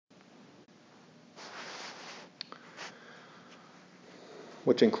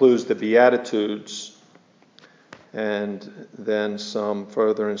which includes the Beatitudes, and then some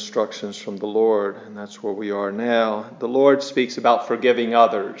further instructions from the Lord, and that's where we are now. The Lord speaks about forgiving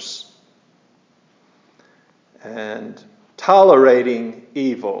others and tolerating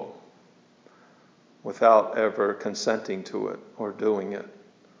evil without ever consenting to it or doing it.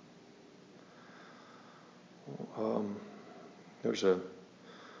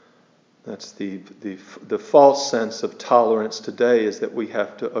 That's the false sense of tolerance today, is that we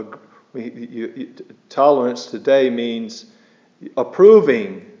have to tolerance today means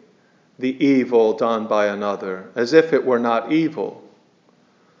approving the evil done by another as if it were not evil.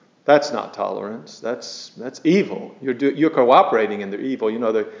 That's not tolerance. That's evil. You're cooperating in their evil. You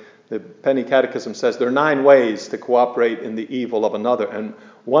know, the Penny Catechism says there are 9 ways to cooperate in the evil of another, and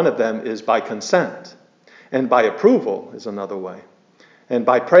one of them is by consent. And by approval is another way. And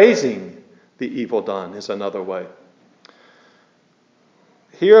by praising the evil done is another way.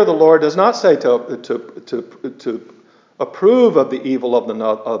 Here the Lord does not say to approve of the evil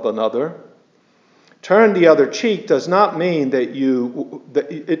of another. Turn the other cheek does not mean that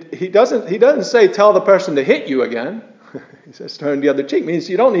he doesn't say tell the person to hit you again. He says turn the other cheek means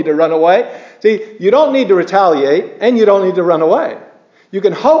you don't need to run away. See, you don't need to retaliate and you don't need to run away. You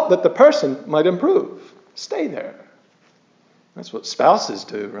can hope that the person might improve. Stay there. That's what spouses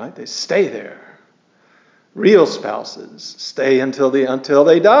do, right? They stay there. Real spouses stay until they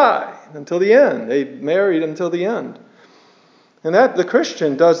die, until the end. They married until the end. And that the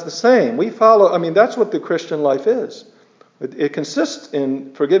Christian does the same. We follow, that's what the Christian life is. It consists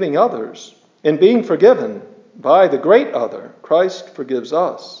in forgiving others, in being forgiven by the great other. Christ forgives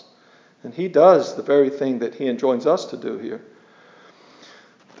us. And he does the very thing that he enjoins us to do here.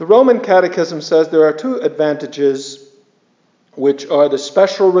 The Roman Catechism says there are 2 advantages which are the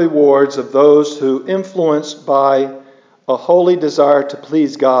special rewards of those who, influenced by a holy desire to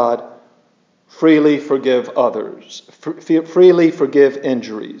please God, freely forgive others, freely forgive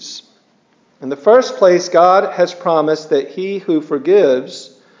injuries. In the first place, God has promised that he who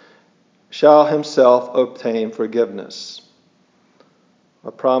forgives shall himself obtain forgiveness.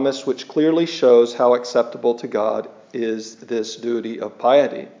 A promise which clearly shows how acceptable to God is this duty of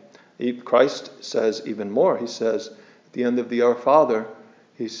piety. Christ says even more. He says at the end of the Our Father,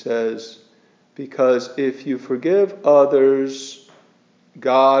 he says, because if you forgive others,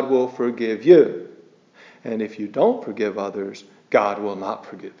 God will forgive you. And if you don't forgive others, God will not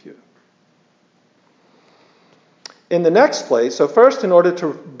forgive you. In the next place, so first in order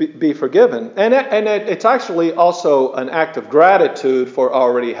to be forgiven, and it's actually also an act of gratitude for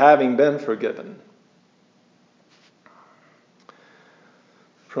already having been forgiven.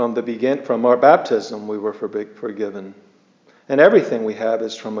 From our baptism, we were forgiven. And everything we have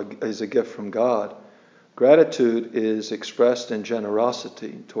is a gift from God. Gratitude is expressed in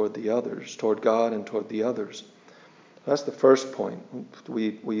generosity toward the others, toward God and toward the others. That's the first point.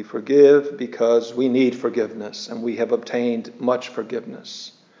 We forgive because we need forgiveness, and we have obtained much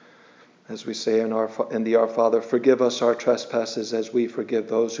forgiveness. As we say in the Our Father, forgive us our trespasses as we forgive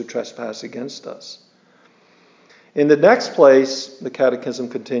those who trespass against us. In the next place, the Catechism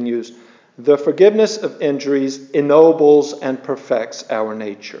continues, the forgiveness of injuries ennobles and perfects our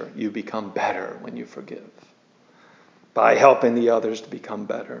nature. You become better when you forgive. By helping the others to become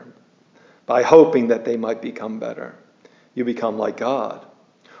better. By hoping that they might become better. You become like God.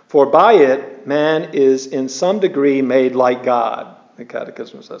 For by it, man is in some degree made like God. The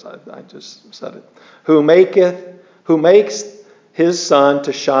Catechism says, I just said it. Who makes his sun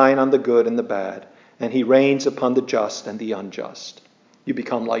to shine on the good and the bad, and he reigns upon the just and the unjust. You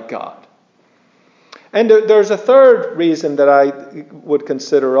become like God. And there's a third reason that I would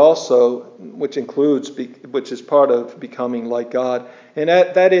consider also, which is part of becoming like God, and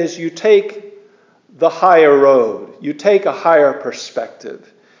that is you take the higher road. You take a higher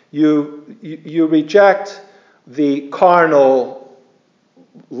perspective. You reject the carnal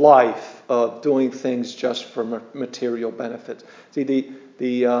life of doing things just for material benefit. See,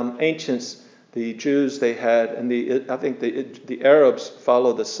 the ancients, the Jews, they had, and I think the Arabs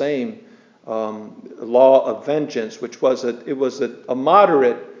follow the same law of vengeance, which was a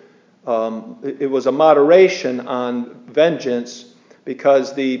moderation on vengeance,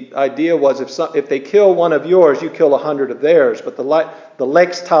 because the idea was if they kill one of yours, you kill 100 of theirs. But the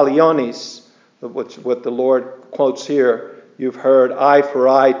lex talionis, what the Lord quotes here, you've heard eye for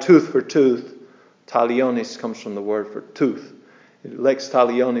eye, tooth for tooth. Talionis comes from the word for tooth. Lex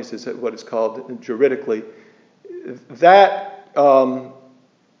talionis is what it's called juridically. That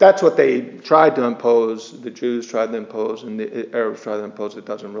That's what they tried to impose. The Jews tried to impose, and the Arabs tried to impose. It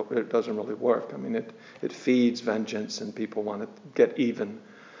doesn't really work. I mean, it feeds vengeance, and people want to get even.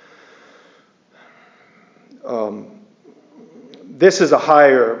 This is a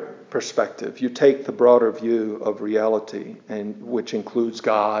higher perspective. You take the broader view of reality, and which includes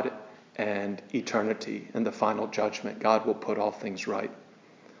God and eternity and the final judgment. God will put all things right.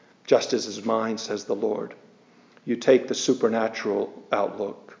 Justice is mine, says the Lord. You take the supernatural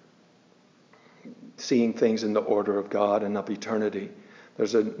outlook, seeing things in the order of God and of eternity.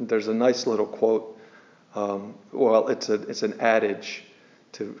 There's a nice little quote. It's an adage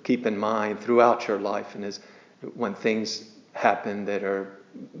to keep in mind throughout your life, and is when things happen that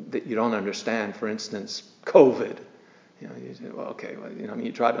you don't understand. For instance, COVID. You say, well, okay,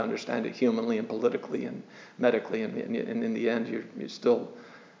 you try to understand it humanly and politically and medically, and in the end, you're still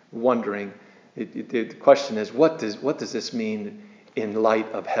wondering. The question is, what does this mean in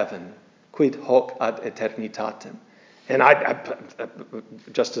light of heaven? Quid hoc ad eternitatem. And I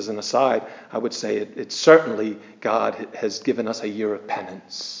just as an aside, I would say it's certainly God has given us a year of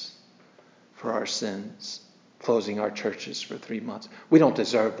penance for our sins, closing our churches for 3 months. We don't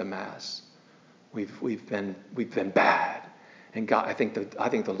deserve the Mass. We've been bad, and God, I think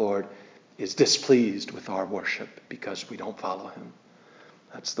the Lord is displeased with our worship because we don't follow Him.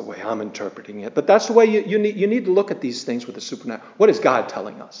 That's the way I'm interpreting it. But that's the way you need to look at these things with the supernatural. What is God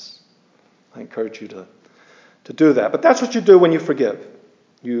telling us? I encourage you to do that. But that's what you do when you forgive.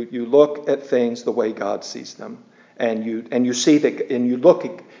 You look at things the way God sees them, and you see that, and you look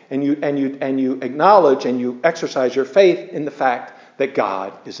and you acknowledge and you exercise your faith in the fact that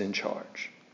God is in charge.